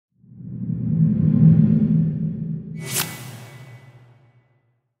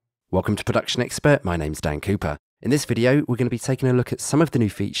Welcome to Production Expert, my name's Dan Cooper. In this video, we're going to be taking a look at some of the new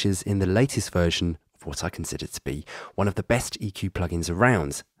features in the latest version of what I consider to be one of the best EQ plugins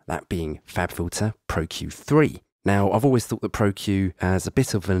around, that being FabFilter Pro-Q 3. Now, I've always thought that Pro-Q as a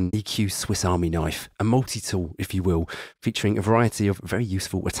bit of an EQ Swiss Army knife, a multi-tool, if you will, featuring a variety of very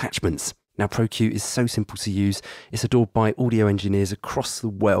useful attachments. Now, Pro-Q is so simple to use, it's adored by audio engineers across the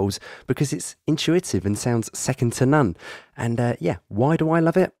world because it's intuitive and sounds second to none. And yeah, why do I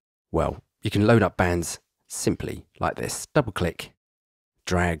love it? Well, you can load up bands simply like this. Double click,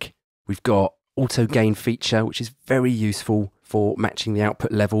 drag. We've got auto gain feature, which is very useful for matching the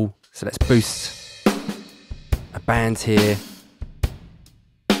output level. So let's boost a band here.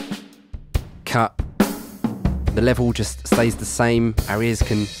 Cut. The level just stays the same. Our ears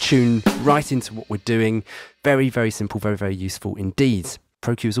can tune right into what we're doing. Very, very simple, very, very useful indeed.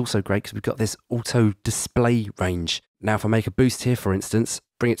 Pro-Q is also great because we've got this auto display range. Now, if I make a boost here, for instance,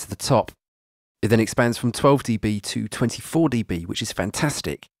 bring it to the top, it then expands from 12 dB to 24 dB, which is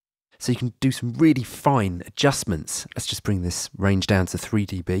fantastic. So you can do some really fine adjustments. Let's just bring this range down to 3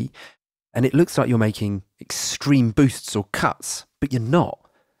 dB. And it looks like you're making extreme boosts or cuts, but you're not.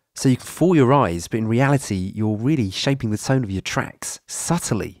 So you can fool your eyes, but in reality, you're really shaping the tone of your tracks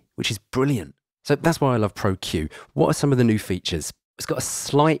subtly, which is brilliant. So that's why I love Pro-Q. What are some of the new features? It's got a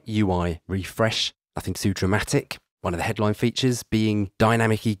slight UI refresh, nothing too dramatic. One of the headline features being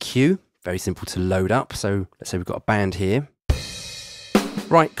dynamic EQ, very simple to load up. So let's say we've got a band here.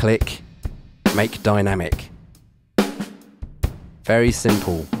 Right click, make dynamic. Very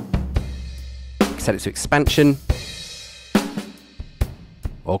simple. Set it to expansion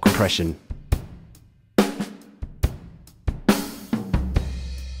or compression.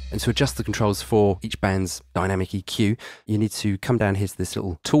 And to adjust the controls for each band's dynamic EQ, you need to come down here to this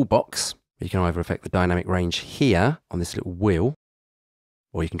little toolbox. You can either affect the dynamic range here on this little wheel,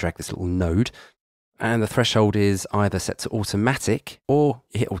 or you can drag this little node. And the threshold is either set to automatic, or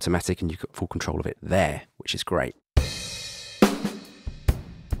you hit automatic and you've got full control of it there, which is great. Now,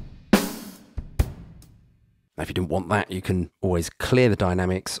 if you didn't want that, you can always clear the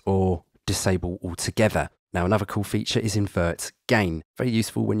dynamics or disable altogether. Now, another cool feature is Invert Gain. Very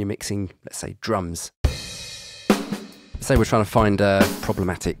useful when you're mixing, let's say, drums. Say we're trying to find a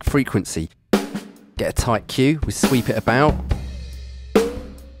problematic frequency. Get a tight cue, we sweep it about,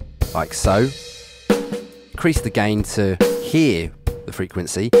 like so. Increase the gain to hear the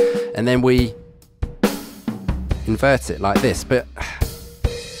frequency, and then we invert it like this. But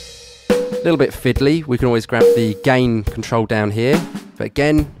a little bit fiddly. We can always grab the gain control down here, but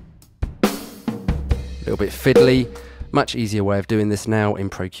again, a little bit fiddly. Much easier way of doing this now in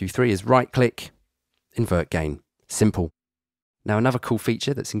Pro-Q 3 is right click, invert gain. Simple. Now, another cool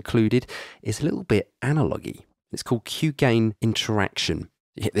feature that's included is a little bit analogy. It's called Q gain interaction.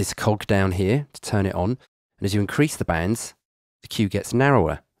 You hit this cog down here to turn it on, and as you increase the bands, the Q gets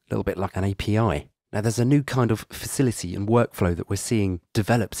narrower, a little bit like an API. Now, there's a new kind of facility and workflow that we're seeing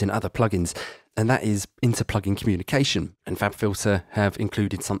developed in other plugins, and that is inter-plugin communication. And FabFilter have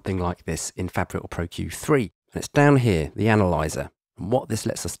included something like this in FabFilter Pro-Q 3. And it's down here, the analyzer. And what this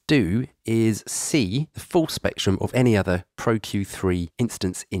lets us do is see the full spectrum of any other Pro-Q 3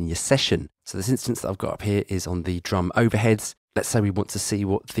 instance in your session. So this instance that I've got up here is on the drum overheads. Let's say we want to see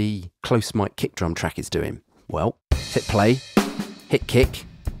what the close mic kick drum track is doing. Well, hit play, hit kick,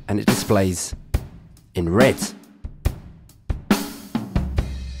 and it displays in red.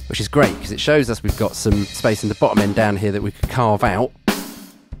 Which is great because it shows us we've got some space in the bottom end down here that we could carve out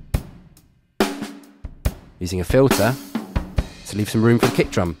using a filter to leave some room for the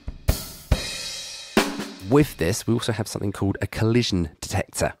kick drum. With this, we also have something called a collision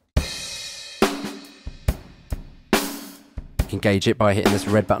detector. You can gauge it by hitting this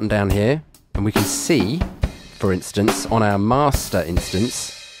red button down here, and we can see, for instance, on our master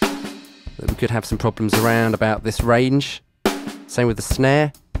instance, that we could have some problems around about this range. Same with the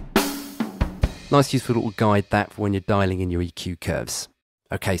snare. Nice useful little guide that for when you're dialing in your EQ curves.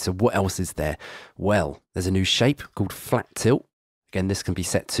 Okay, so what else is there? Well, there's a new shape called flat tilt. Again, this can be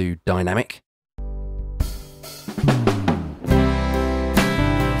set to dynamic.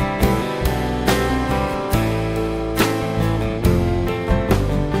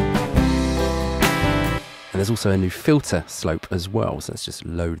 And there's also a new filter slope as well, so let's just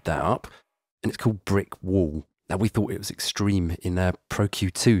load that up. And it's called brick wall. Now, we thought it was extreme in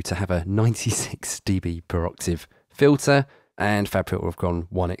Pro-Q 2 to have a 96 dB per octave filter, and FabFilter have gone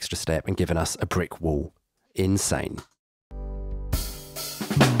one extra step and given us a brick wall. Insane.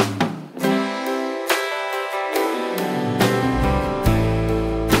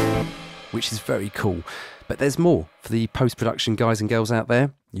 Which is very cool. But there's more for the post-production guys and girls out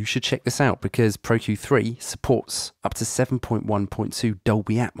there. you should check this out because Pro-Q 3 supports up to 7.1.2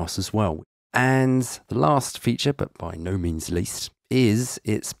 Dolby Atmos as well. And the last feature, but by no means least, is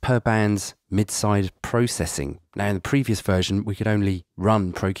its per-band mid-side processing. Now in the previous version, we could only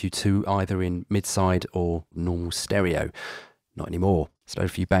run Pro-Q 2 either in mid-side or normal stereo. Not anymore. Let's load a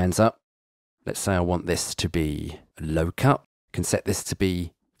few bands up. Let's say I want this to be a low cut. I can set this to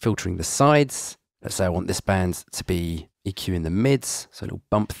be filtering the sides. Let's say I want this band to be EQ in the mids, so a little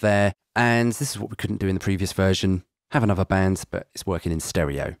bump there. And this is what we couldn't do in the previous version. Have another band, but it's working in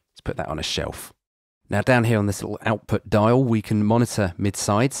stereo. Let's put that on a shelf. Now down here on this little output dial, we can monitor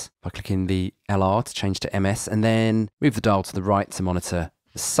mid-sides by clicking the LR to change to MS, and then move the dial to the right to monitor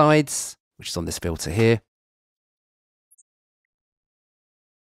the sides, which is on this filter here.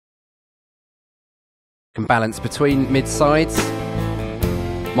 Can balance between mid-sides,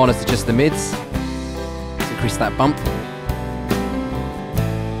 monitor just the mids, let's increase that bump.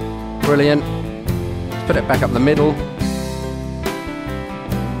 Brilliant. Let's put it back up the middle,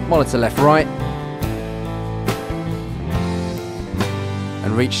 monitor left-right,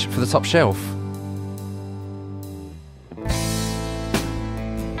 and reach for the top shelf.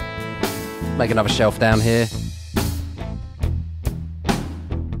 Make another shelf down here.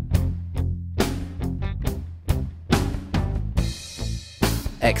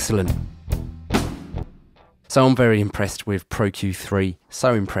 Excellent. So I'm very impressed with Pro-Q 3.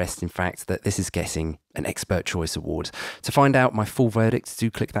 So impressed, in fact, that this is getting an Expert Choice Award. To find out my full verdict, do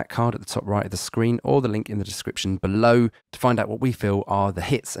click that card at the top right of the screen or the link in the description below to find out what we feel are the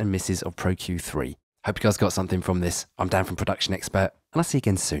hits and misses of Pro-Q 3. Hope you guys got something from this. I'm Dan from Production Expert, and I'll see you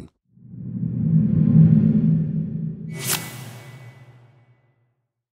again soon.